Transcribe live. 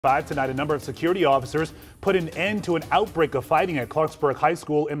Tonight, a number of security officers put an end to an outbreak of fighting at Clarksburg High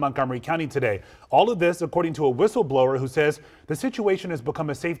School in Montgomery County today. All of this, according to a whistleblower who says the situation has become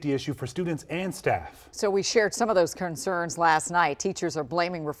a safety issue for students and staff. So we shared some of those concerns last night. Teachers are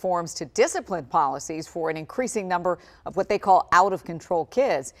blaming reforms to discipline policies for an increasing number of what they call out-of-control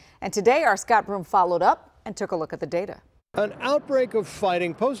kids. And today, our Scott Broom followed up and took a look at the data. An outbreak of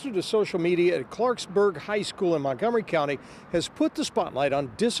fighting posted to social media at Clarksburg High School in Montgomery County has put the spotlight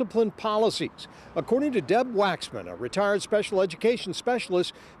on discipline policies. According to Deb Waxman, a retired special education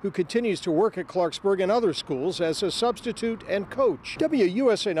specialist who continues to work at Clarksburg and other schools as a substitute and coach.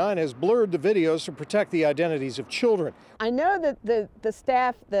 WUSA 9 has blurred the videos to protect the identities of children. I know that the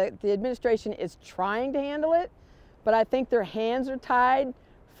staff, the administration is trying to handle it, but I think their hands are tied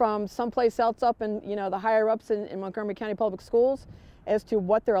from someplace else up in, the higher ups in Montgomery County Public Schools as to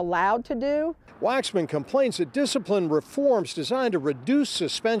what they're allowed to do. Waxman complains that discipline reforms designed to reduce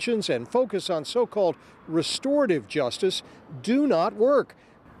suspensions and focus on so-called restorative justice do not work,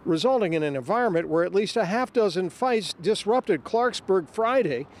 resulting in an environment where at least a half dozen fights disrupted Clarksburg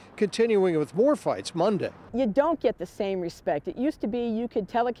Friday, continuing with more fights Monday. You don't get the same respect. It used to be you could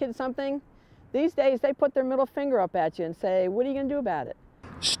tell a kid something. These days they put their middle finger up at you and say, what are you going to do about it?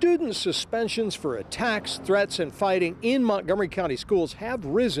 Student suspensions for attacks, threats, and fighting in Montgomery County schools have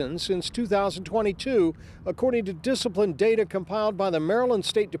risen since 2022, according to discipline data compiled by the Maryland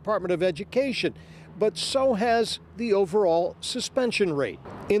State Department of Education. But so has the overall suspension rate.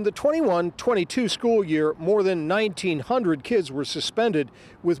 In the 21-22 school year, more than 1,900 kids were suspended,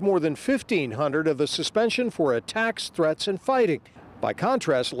 with more than 1,500 of the suspension for attacks, threats, and fighting. By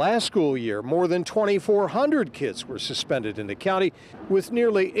contrast, last school year, more than 2,400 kids were suspended in the county, with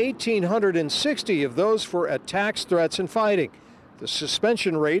nearly 1,860 of those for attacks, threats, and fighting. The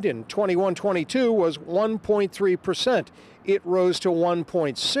suspension rate in 21-22 was 1.3%. It rose to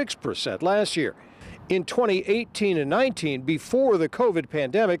 1.6% last year. In 2018 and 19, before the COVID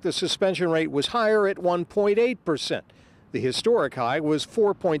pandemic, the suspension rate was higher at 1.8%. The historic high was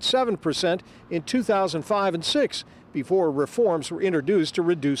 4.7% in 2005 and 6, before reforms were introduced to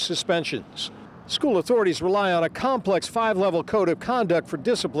reduce suspensions. School authorities rely on a complex 5-level code of conduct for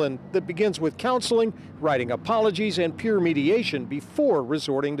discipline that begins with counseling, writing apologies, and peer mediation before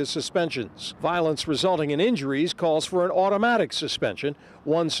resorting to suspensions. Violence resulting in injuries calls for an automatic suspension.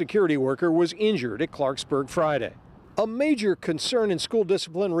 One security worker was injured at Clarksburg Friday. A major concern in school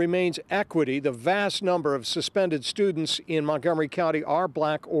discipline remains equity. The vast number of suspended students in Montgomery County are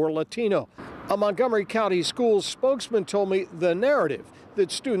Black or Latino. A Montgomery County schools spokesman told me the narrative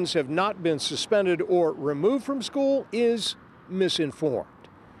that students have not been suspended or removed from school is misinformed.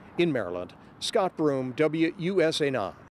 In Maryland, Scott Broom, WUSA 9.